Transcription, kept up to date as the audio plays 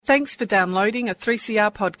Thanks for downloading a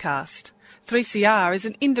 3CR podcast. 3CR is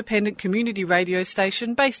an independent community radio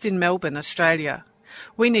station based in Melbourne, Australia.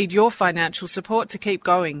 We need your financial support to keep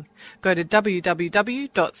going. Go to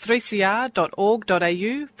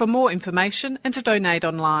www.3cr.org.au for more information and to donate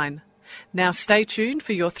online. Now stay tuned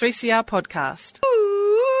for your 3CR podcast.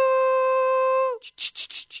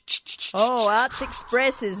 Oh, Arts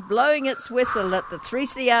Express is blowing its whistle at the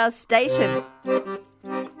 3CR station.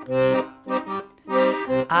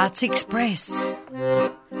 Arts Express.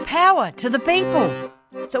 Power to the people.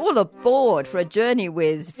 So all aboard for a journey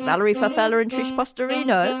with Valerie Farfalla and Trish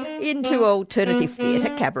Postorino into alternative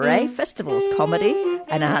theatre, cabaret, festivals, comedy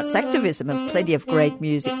and arts activism, and plenty of great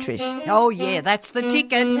music, Trish. Oh, yeah, that's the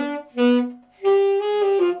ticket.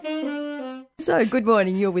 So, good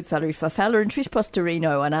morning. You're with Valerie Farfalla and Trish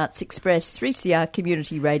Postorino on Arts Express, 3CR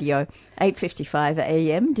Community Radio, 8:55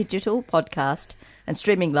 AM, digital, podcast, and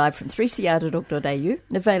streaming live from 3cr.org.au,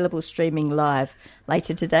 and available streaming live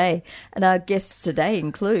later today. And our guests today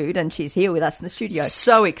include, and she's here with us in the studio.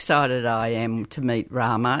 So excited I am to meet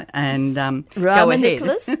Rama. And Rama go ahead.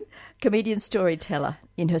 Nicholas, comedian storyteller,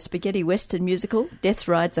 in her spaghetti western musical, Death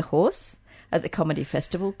Rides a Horse, at the Comedy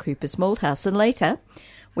Festival, Cooper's Malthouse. And later,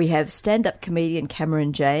 we have stand-up comedian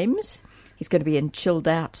Cameron James. He's going to be in Chilled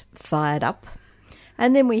Out, Fired Up.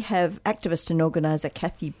 And then we have activist and organiser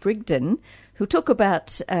Kathy Brigden, who talk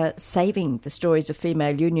about saving the stories of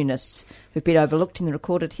female unionists who've been overlooked in the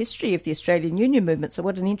recorded history of the Australian union movement. So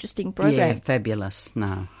what an interesting program. Yeah, fabulous.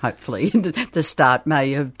 No, hopefully the start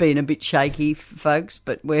may have been a bit shaky, folks,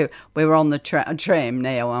 but we're on the tram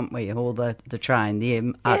now, aren't we? Or the train,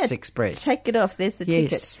 the Arts Express. Take it off. There's the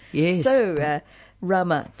ticket. Yes. So,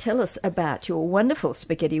 Rama, tell us about your wonderful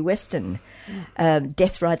spaghetti western,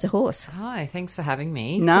 Death Rides a Horse. Hi, thanks for having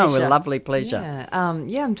me. No, Pleasure. a lovely pleasure. Yeah,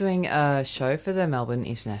 I'm doing a show for the Melbourne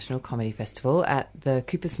International Comedy Festival at the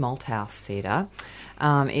Cooper's Malthouse Theatre.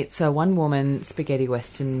 It's a one-woman spaghetti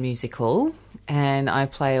western musical, and I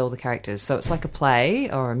play all the characters. So it's like a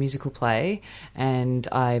play or a musical play, and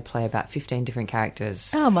I play about 15 different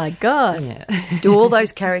characters. Oh, my God. Yeah. Do all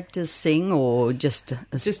those characters sing or just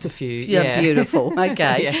Just a few, Yeah, yeah. beautiful.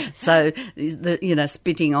 Okay, Yeah. so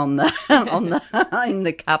spitting on the in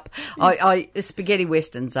the cup. Spaghetti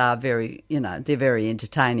westerns are very, they're very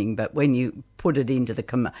entertaining. But when you put it into the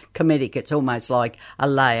comedic, it's almost like a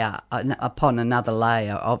layer upon another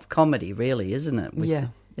layer of comedy, really, isn't it?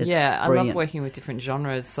 It's I brilliant. love working with different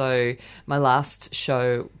genres. So my last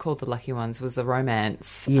show, called The Lucky Ones, was a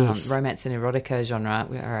romance, Yes. romance and erotica genre,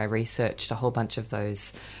 where I researched a whole bunch of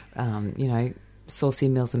those, Saucy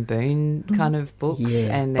Mills and Boone kind of books.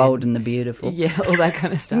 Yeah, and Bold and the Beautiful. Yeah, all that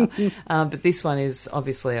kind of stuff. But this one is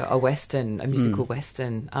obviously a western, a musical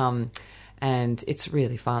western, and it's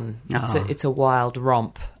really fun. It's a wild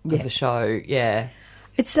romp of a show, yeah.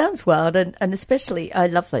 It sounds wild, and especially I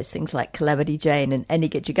love those things like Calamity Jane and Annie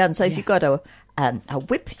Get Your Gun. So if you've got a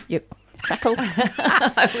whip, you crackle.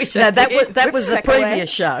 I wish No, I that did. was the Crack away.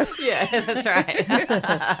 previous show. Yeah, that's right.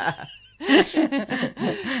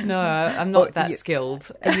 No, I'm not that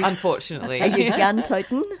skilled, unfortunately. Are you gun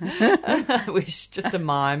toting? I wish just a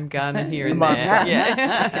mime gun here and Mime there. gun.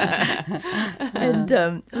 Yeah.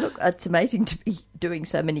 And look, it's amazing to be doing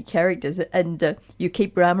so many characters, and you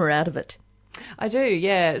keep Rama out of it. I do,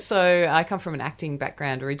 yeah. So I come from an acting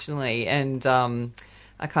background originally, and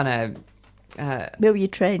I kind of... Where were you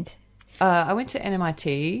trained? I went to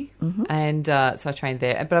NMIT, and so I trained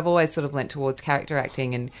there. But I've always sort of lent towards character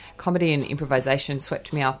acting, and comedy and improvisation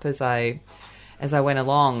swept me up as I went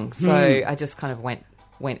along. So I just kind of went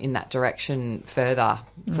in that direction further.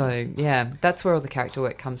 So yeah, that's where all the character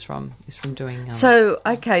work comes from. Is from doing. So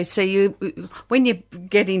when you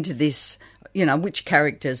get into this, which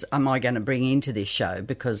characters am I going to bring into this show?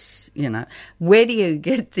 Because, where do you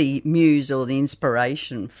get the muse or the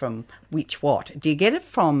inspiration from what? Do you get it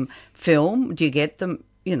from film? Do you get them,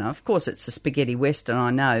 of course it's a spaghetti western,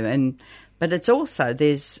 I know, but it's also,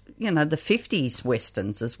 there's, the 50s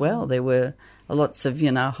westerns as well. There were lots of,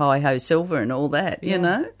 Hi-Ho Silver and all that, you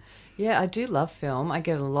know? Yeah, I do love film. I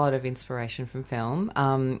get a lot of inspiration from film.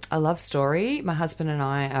 I love story. My husband and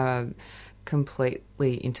I are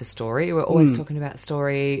completely into story. We're always talking about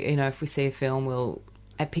story. If we see a film, we'll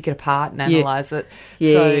pick it apart and analyse it.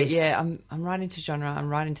 Yes. So, yeah, I'm right into genre. I'm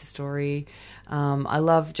right into story. I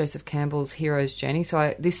love Joseph Campbell's hero's journey.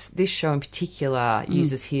 So this show in particular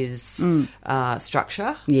uses his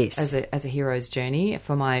structure Yes. as a hero's journey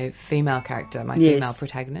for my female character, my female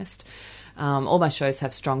protagonist. All my shows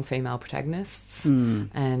have strong female protagonists,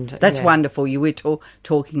 and that's wonderful. You were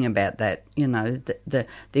talking about that,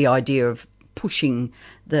 the idea of pushing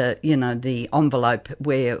the envelope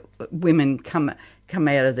where women come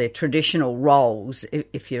out of their traditional roles,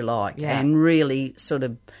 if you like, and really sort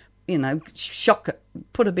of,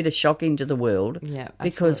 put a bit of shock into the world. Yeah,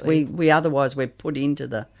 because we otherwise we're put into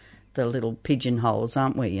the little pigeonholes,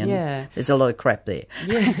 aren't we? And there's a lot of crap there.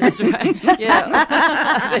 Yeah, that's right.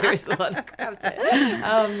 Yeah, there is a lot of crap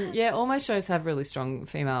there. All my shows have really strong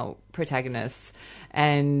female protagonists,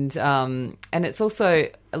 and it's also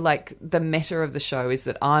like the meta of the show is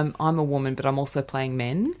that I'm a woman, but I'm also playing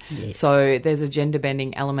men. Yes. So there's a gender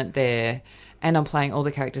bending element there, and I'm playing all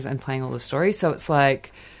the characters and playing all the stories. So it's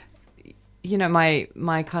like,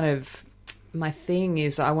 my kind of my thing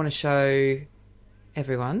is I want to show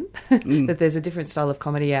everyone that there's a different style of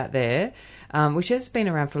comedy out there, which has been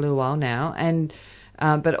around for a little while now, and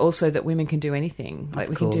but also that women can do anything. Like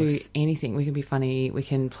we can do anything. We can be funny. We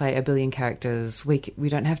can play a billion characters. We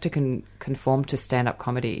don't have to conform to stand-up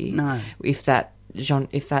comedy. No, if that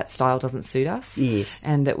style doesn't suit us. Yes,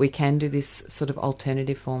 and that we can do this sort of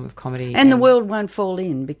alternative form of comedy, and the world won't fall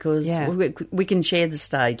in because we can share the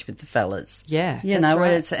stage with the fellas. Yeah,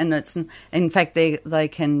 right. It's in fact they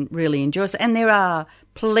can really enjoy it. And there are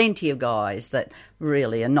plenty of guys that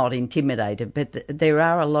really are not intimidated, but there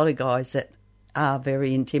are a lot of guys that are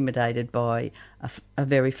very intimidated by a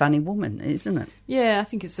very funny woman, isn't it? Yeah, I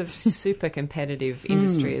think it's a super competitive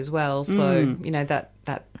industry as well. So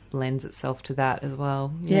that lends itself to that as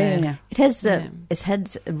well. Yeah. It has. It's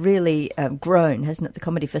had really grown, hasn't it? The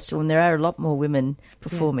comedy festival, and there are a lot more women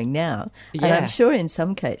performing now. Yeah. And I'm sure in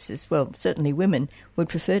some cases, well, certainly women would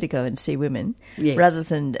prefer to go and see women rather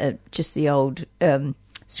than just the old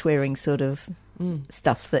swearing sort of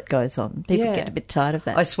stuff that goes on. People get a bit tired of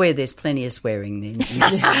that. I swear there's plenty of swearing then.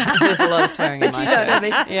 There's a lot of swearing in my show. But you know what I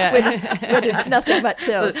mean? Yeah. When it's nothing much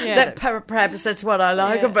else. Perhaps that's what I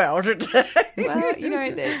like about it. Well,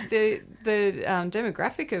 the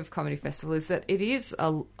demographic of Comedy Festival is that it is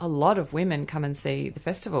a lot of women come and see the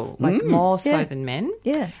festival, like more so than men.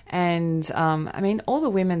 Yeah. And, all the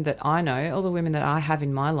women that I know, all the women that I have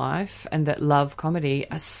in my life and that love comedy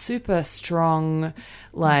are super strong,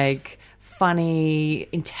 like funny,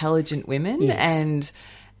 intelligent women. Yes.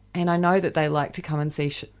 And I know that they like to come and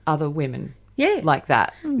see other women like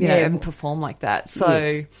that, and perform like that.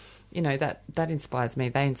 So, that inspires me.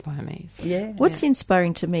 They inspire me. So. Yeah. What's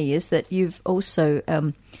inspiring to me is that you've also,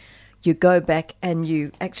 you go back and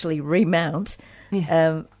you actually remount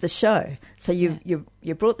the show. So you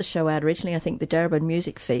brought the show out originally, I think, the Darebin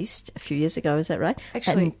Music Feast a few years ago, is that right?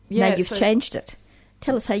 Actually, and now you've changed it.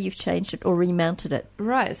 Tell us how you've changed it or remounted it.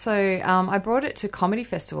 Right. So I brought it to Comedy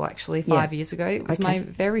Festival actually 5 years ago. It was my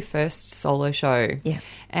very first solo show. Yeah.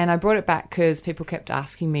 And I brought it back because people kept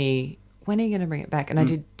asking me, when are you going to bring it back? And I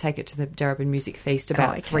did take it to the Darebin Music Feast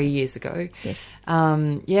about 3 years ago. Yes.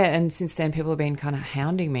 And since then people have been kind of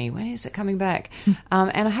hounding me, when is it coming back?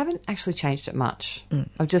 And I haven't actually changed it much.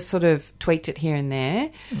 I've just sort of tweaked it here and there.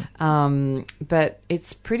 But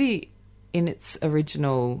it's pretty in its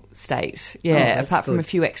original state, apart from a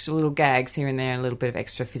few extra little gags here and there and a little bit of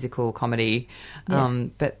extra physical comedy.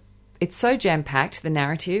 But it's so jam-packed, the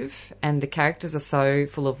narrative, and the characters are so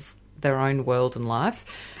full of their own world and life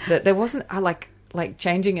that there wasn't like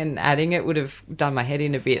changing and adding it would have done my head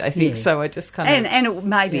in a bit, I think. So I just kind of... And it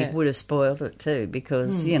maybe would have spoiled it too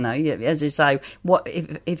because, as you say, what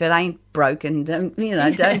if it ain't broken, don't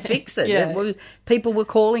fix it. People were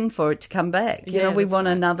calling for it to come back. We want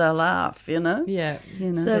another laugh, Yeah.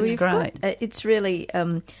 So that's great. It's really...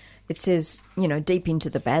 it says, deep into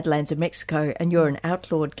the badlands of Mexico, and you're an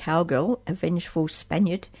outlawed cowgirl, a vengeful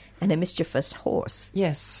Spaniard, and a mischievous horse.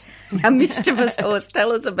 Yes. A mischievous horse.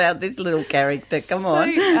 Tell us about this little character. Come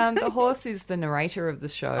on. The horse is the narrator of the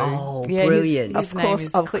show. Oh, brilliant. His name is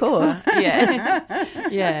Clickster.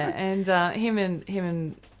 Yeah. And him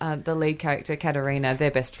and the lead character, Katerina,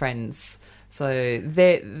 they're best friends. So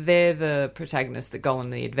they're the protagonists that go on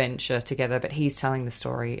the adventure together, but he's telling the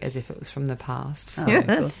story as if it was from the past. So,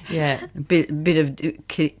 a bit of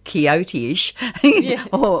Quixote-ish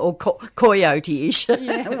or Coyote-ish,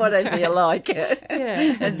 whatever you like.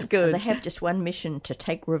 Yeah, that's good. They have just one mission: to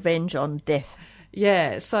take revenge on death.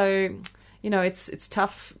 Yeah, so it's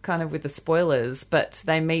tough kind of with the spoilers, but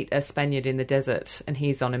they meet a Spaniard in the desert and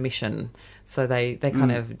he's on a mission, so they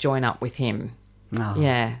kind of join up with him. Oh,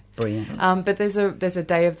 yeah, brilliant. But there's a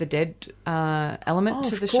Day of the Dead element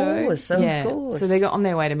to the show. Of course. So they got on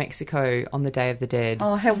their way to Mexico on the Day of the Dead.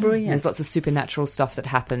 Oh, how brilliant! There's lots of supernatural stuff that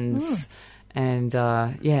happens, and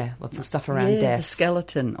lots of stuff around death. The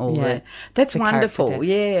skeleton, that's wonderful.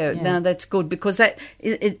 No, that's good because that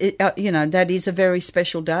that is a very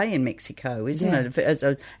special day in Mexico, isn't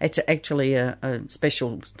it? It's actually a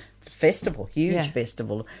special festival, huge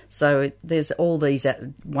festival. So there's all these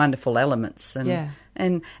wonderful elements, and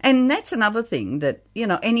that's another thing that, you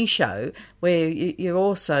know, any show where you're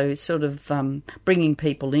also sort of bringing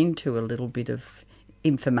people into a little bit of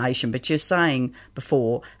information. But you're saying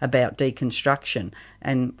before about deconstruction,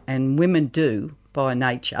 and women do. By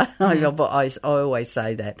nature, I always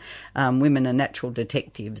say that women are natural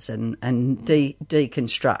detectives and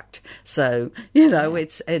deconstruct. So, you know,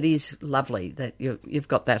 it is lovely that you've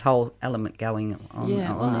got that whole element going on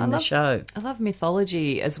in the show. I love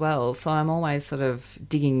mythology as well, so I'm always sort of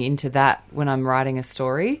digging into that when I'm writing a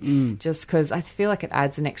story, just because I feel like it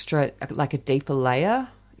adds an extra, like a deeper layer,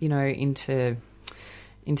 you know, into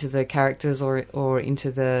the characters or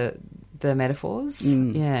into the metaphors.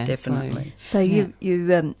 Definitely. So you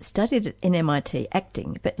studied at NMIT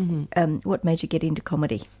acting, but what made you get into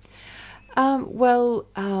comedy?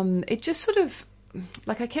 It just sort of,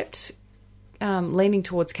 like, I kept leaning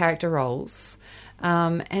towards character roles,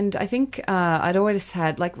 and I think I'd always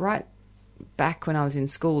had, like, right back when I was in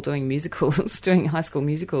school doing musicals, doing high school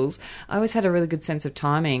musicals, I always had a really good sense of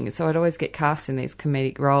timing, so I'd always get cast in these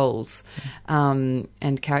comedic roles and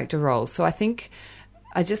character roles. So I think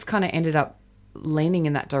I just kind of ended up leaning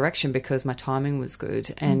in that direction because my timing was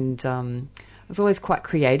good, and I was always quite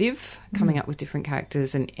creative, coming up with different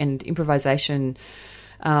characters and improvisation.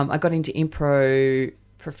 I got into impro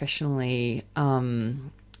professionally,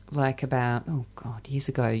 like about years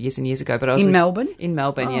and years ago. But I was Melbourne. In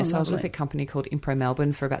Melbourne, yes. Lovely. I was with a company called Impro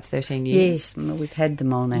Melbourne for about 13 years. Yes, we've had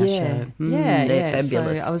them on our show. They're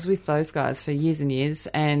fabulous. So I was with those guys for years and years,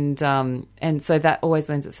 and so that always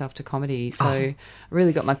lends itself to comedy. So I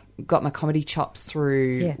really got my comedy chops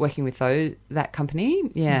through working with that company.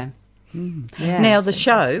 Yeah. Now, the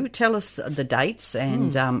show, tell us the dates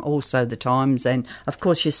and also the times. And, of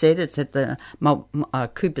course, you said it's at the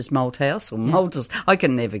Cooper's Malthouse, or Malthouse. I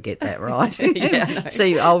can never get that right. So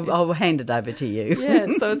I'll hand it over to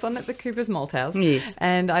you. So it's on at the Cooper's Malthouse. Yes.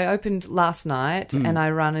 And I opened last night and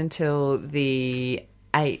I run until the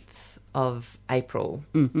 8th of April.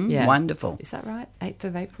 Wonderful. Is that right? 8th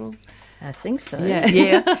of April? I think so.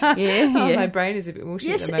 Yeah. My brain is a bit mushy.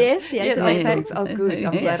 Yes, at the moment. the 8th of April. Thanks. Oh, good.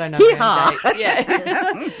 I'm glad I know my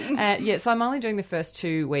own dates. So I'm only doing the first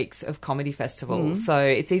 2 weeks of comedy festival, so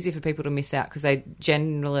it's easy for people to miss out because they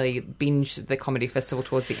generally binge the comedy festival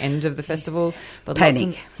towards the end of the festival. But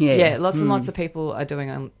Panic. Lots and lots of people are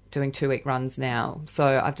doing 2-week runs now.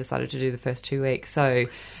 So I've decided to do the first 2 weeks. So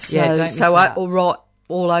don't miss out.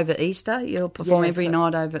 All over Easter? You'll perform every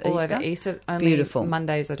night over Easter? All over Easter. Only Beautiful.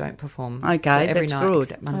 Mondays I don't perform. Okay, so every that's night good.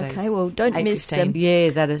 except Mondays. Okay, well, don't miss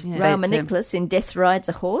that is Rama Nicholas in Death Rides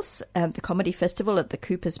a Horse, the comedy festival at the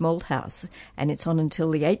Cooper's Malthouse, and it's on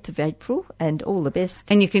until the 8th of April, and all the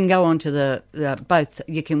best. And you can go on to the both,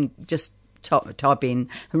 you can just type in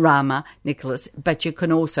Rama Nicholas, but you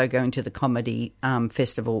can also go into the comedy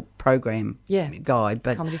festival program guide.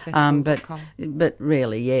 But but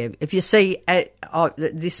really, if you see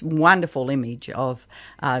this wonderful image of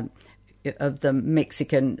the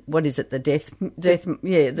Mexican, what is it? The death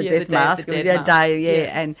mask,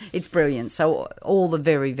 and it's brilliant. So all the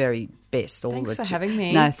very, very best. Thanks for having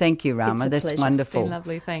me. No, thank you, Rama. That's pleasure. wonderful. It's been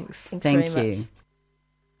lovely. Thanks. Thank you.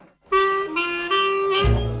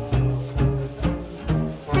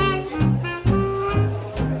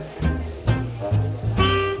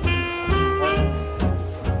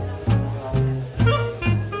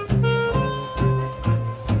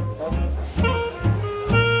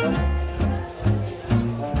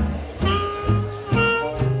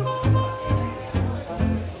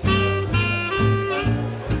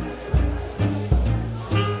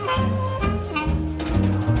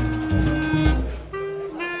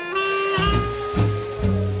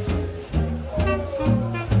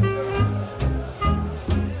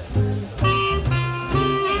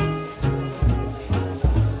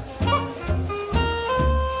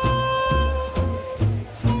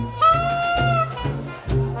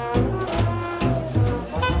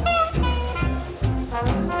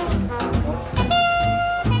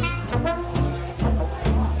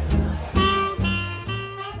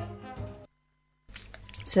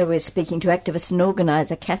 So we're speaking to activist and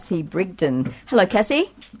organiser Kathy Brigden. Hello,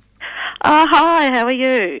 Kathy. Hi, how are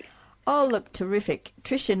you? Oh, look, terrific.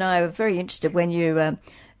 Trish and I were very interested when you're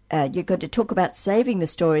going to talk about saving the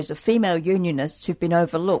stories of female unionists who've been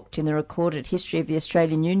overlooked in the recorded history of the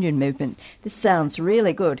Australian union movement. This sounds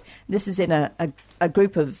really good. This is in a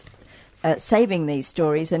group of saving these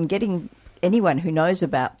stories and getting anyone who knows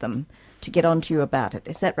about them to get on to you about it.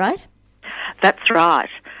 Is that right? That's right.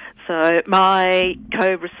 So my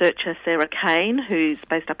co-researcher, Sarah Kane, who's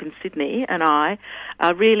based up in Sydney, and I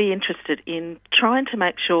are really interested in trying to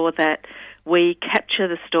make sure that we capture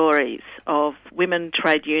the stories of women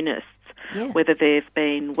trade unionists, whether they've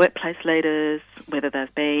been workplace leaders, whether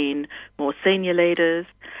they've been more senior leaders,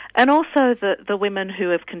 and also the women who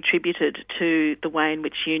have contributed to the way in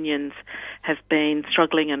which unions have been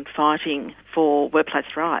struggling and fighting for workplace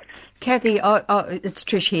rights. Kathy, it's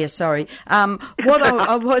Trish here, sorry. What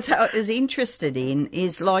I was interested in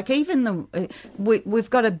is, like, even we've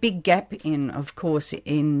got a big gap of course,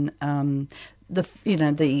 in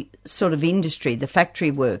the sort of industry, the factory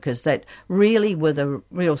workers that really were the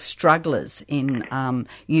real strugglers in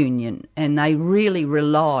union, and they really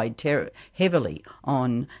relied heavily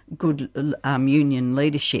on good union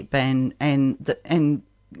leadership and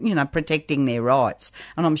protecting their rights.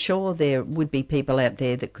 And I'm sure there would be people out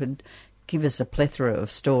there that could give us a plethora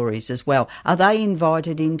of stories as well. Are they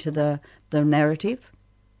invited into the narrative?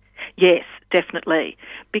 Yes, definitely.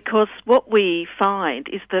 Because what we find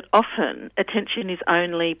is that often attention is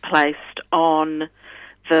only placed on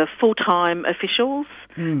the full-time officials,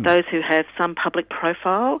 those who have some public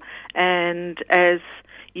profile, and as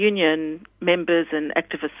union members and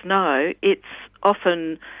activists know, it's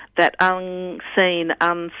often that unseen,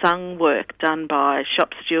 unsung work done by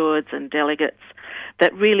shop stewards and delegates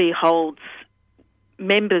that really holds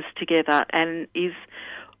members together and is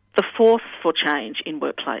the force for change in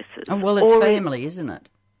workplaces. Oh, well, it's family, isn't it?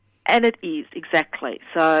 And it is, exactly.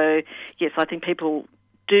 So, yes, I think people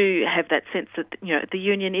do have that sense that, the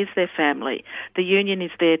union is their family. The union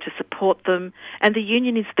is there to support them, and the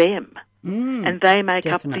union is them. And they make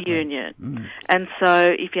definitely up the union. And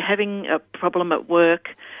so if you're having a problem at work,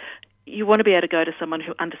 you want to be able to go to someone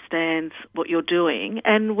who understands what you're doing,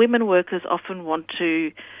 and women workers often want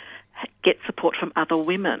to get support from other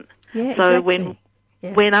women. Yeah, so exactly.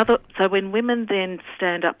 when women then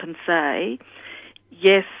stand up and say,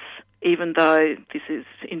 yes, even though this is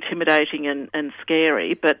intimidating and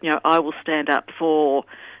scary, but I will stand up for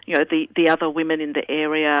the other women in the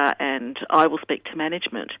area, and I will speak to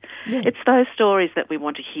management. Yeah. It's those stories that we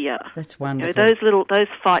want to hear. That's wonderful. Those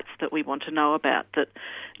fights that we want to know about, that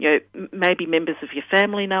maybe members of your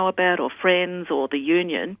family know about, or friends, or the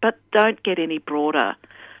union, but don't get any broader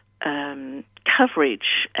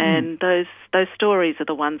coverage. And those stories are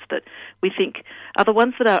the ones that we think are the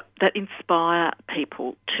ones that inspire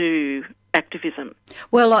people to activism.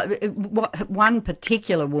 Well, one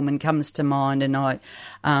particular woman comes to mind, and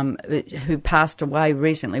who passed away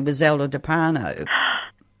recently, was Zelda Deprano.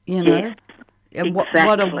 Yes, exactly.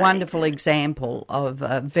 What a wonderful example of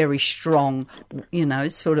a very strong,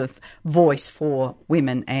 sort of voice for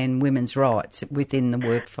women and women's rights within the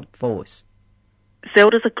workforce.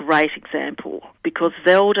 Zelda's a great example, because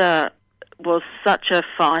Zelda was such a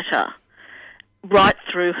fighter right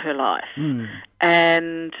through her life.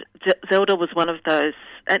 And Zelda was one of those,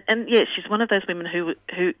 and yes, she's one of those women who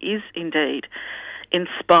is indeed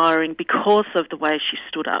inspiring because of the way she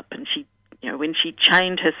stood up, and she, when she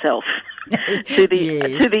chained herself to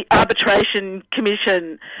the arbitration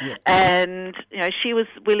commission, and she was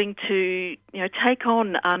willing to take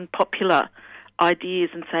on unpopular ideas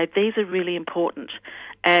and say these are really important,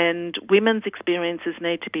 and women's experiences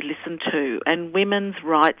need to be listened to, and women's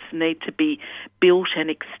rights need to be built and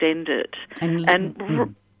extended, and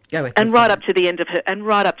right up to the end of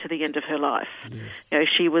her life. Yes.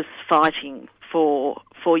 She was fighting for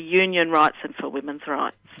union rights and for women's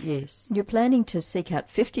rights. Yes. You're planning to seek out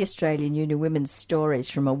 50 Australian union women's stories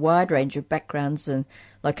from a wide range of backgrounds and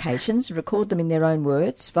locations, record them in their own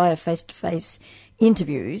words via face-to-face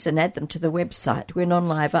interviews, and add them to the website, where an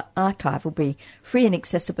on-live archive will be free and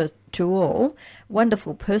accessible to all.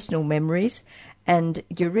 Wonderful personal memories, and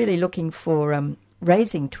you're really looking for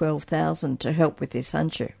raising $12,000 to help with this,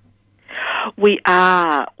 aren't you? We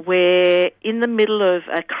are. We're in the middle of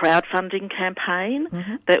a crowdfunding campaign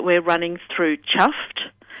that we're running through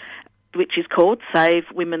Chuffed, which is called Save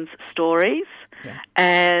Women's Stories. Yeah.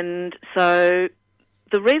 And so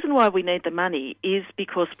the reason why we need the money is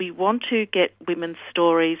because we want to get women's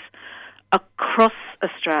stories across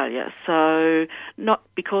Australia. So not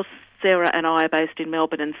because Sarah and I are based in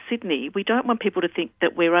Melbourne and Sydney, we don't want people to think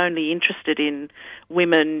that we're only interested in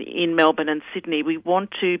women in Melbourne and Sydney. We want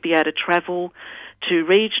to be able to travel to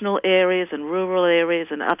regional areas and rural areas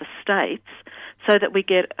and other states, so that we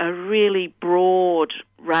get a really broad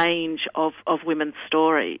range of women's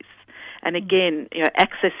stories. And again,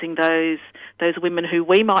 accessing those women who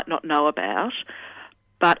we might not know about,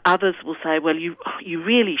 but others will say, well, you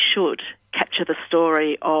really should capture the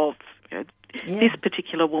story of this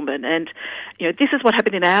particular woman, and this is what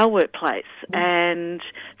happened in our workplace, and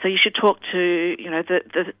so you should talk to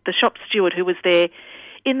the shop steward who was there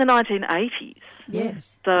in the 1980s.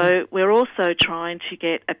 Yes. So we're also trying to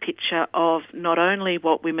get a picture of not only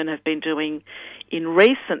what women have been doing in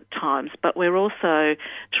recent times, but we're also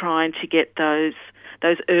trying to get those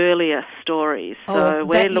earlier stories. So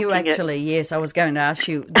we're looking at... Yes, I was going to ask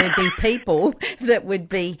you, there'd be people that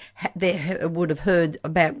would have heard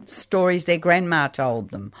about stories their grandma told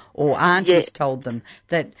them or aunties told them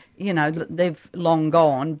that, they've long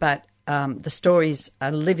gone, but the stories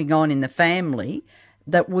are living on in the family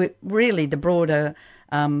that really the broader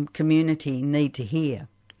community need to hear.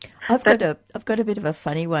 I've got a bit of a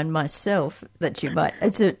funny one myself that you might.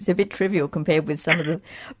 It's a bit trivial compared with some of them,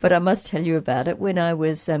 but I must tell you about it. When I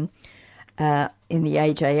was in the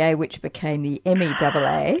AJA, which became the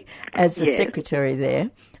MEAA, as the secretary there,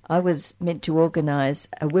 I was meant to organise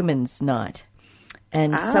a women's night.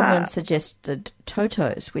 And someone suggested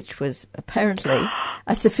Toto's, which was apparently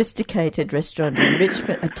a sophisticated restaurant in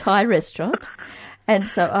Richmond, a Thai restaurant. And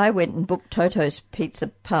so I went and booked Toto's Pizza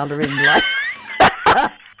Parlour in London.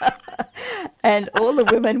 And all the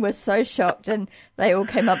women were so shocked, and they all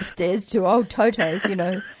came upstairs to old Toto's,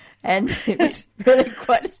 and it was really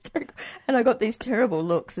quite hysterical. And I got these terrible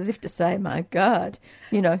looks as if to say, my God,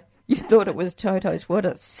 you thought it was Toto's. What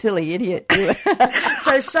a silly idiot you were.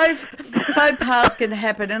 So faux pas can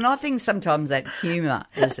happen, and I think sometimes that humour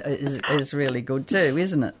is really good too,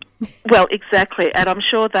 isn't it? Well, exactly, and I'm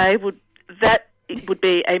sure it would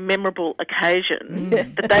be a memorable occasion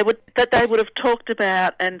that they would have talked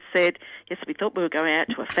about and said, yes, we thought we were going out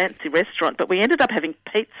to a fancy restaurant, but we ended up having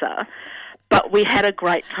pizza, but we had a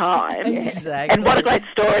great time. Exactly. And what a great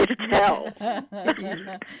story to tell.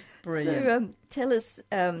 Brilliant. So tell us,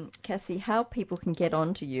 Kathy, how people can get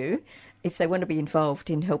on to you if they want to be involved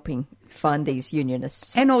in helping find these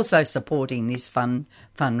unionists. And also supporting this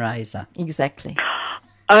fundraiser. Exactly.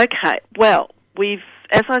 Okay, well,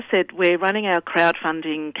 as I said, we're running our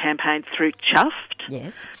crowdfunding campaign through Chuffed.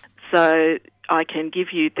 Yes. So I can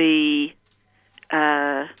give you the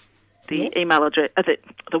email address,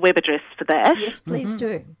 the web address for that. Yes, please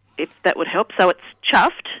do. If that would help. So it's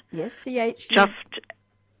Chuffed. Yes, Chuffed,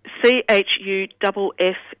 CHUFFED.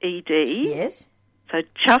 Yes. So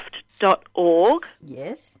chuffed.org.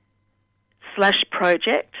 Yes.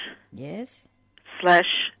 /project. Yes.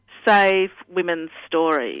 /Save Women's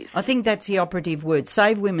Stories. I think that's the operative word.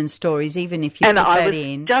 Save women's stories, even if you put that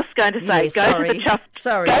in. And I was just going to say, go to the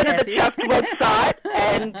Chuffed website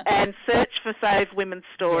and search for Save Women's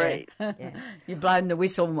Stories. Yeah. You've blown the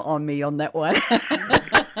whistle on me on that one.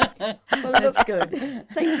 Well, that's good.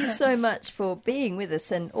 Thank you so much for being with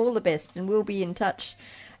us, and all the best. And we'll be in touch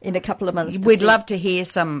in a couple of months. We'd love to hear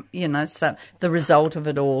the result of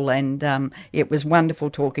it all. And it was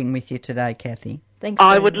wonderful talking with you today, Kathy. Thanks.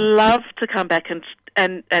 I would love to come back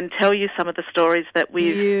and tell you some of the stories that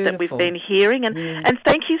we've been hearing, and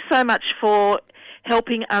thank you so much for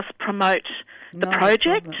helping us promote the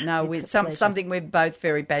project. No, it's something we're both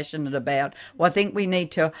very passionate about. Well, I think we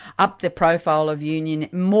need to up the profile of union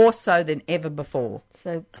more so than ever before.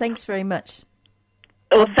 So thanks very much.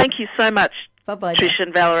 Well, thank you so much, Bye-bye, Trish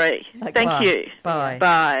and Valerie. Okay. Thank you. Bye.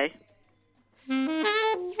 Bye.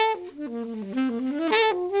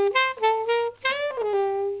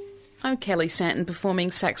 I'm Kelly Santon performing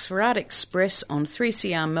Sax Ferrat Express on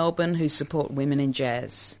 3CR Melbourne, who support women in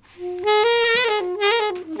jazz.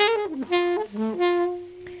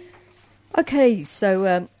 Okay,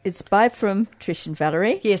 so it's bye from Trish and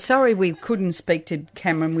Valerie. Yeah, sorry we couldn't speak to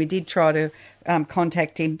Cameron. We did try to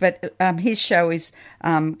contact him, but his show is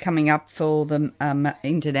coming up for the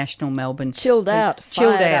International Melbourne. Chilled out.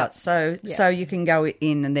 So you can go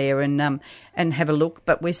in there and have a look.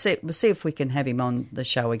 But we'll see if we can have him on the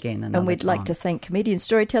show again. And we'd like to thank comedian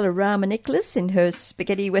storyteller Rama Nicholas in her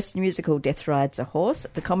spaghetti western musical Death Rides a Horse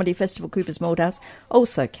at the Comedy Festival Coopers Malthouse.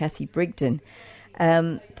 Also Kathy Brigden.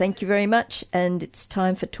 Thank you very much, and it's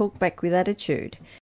time for Talk Back with Attitude.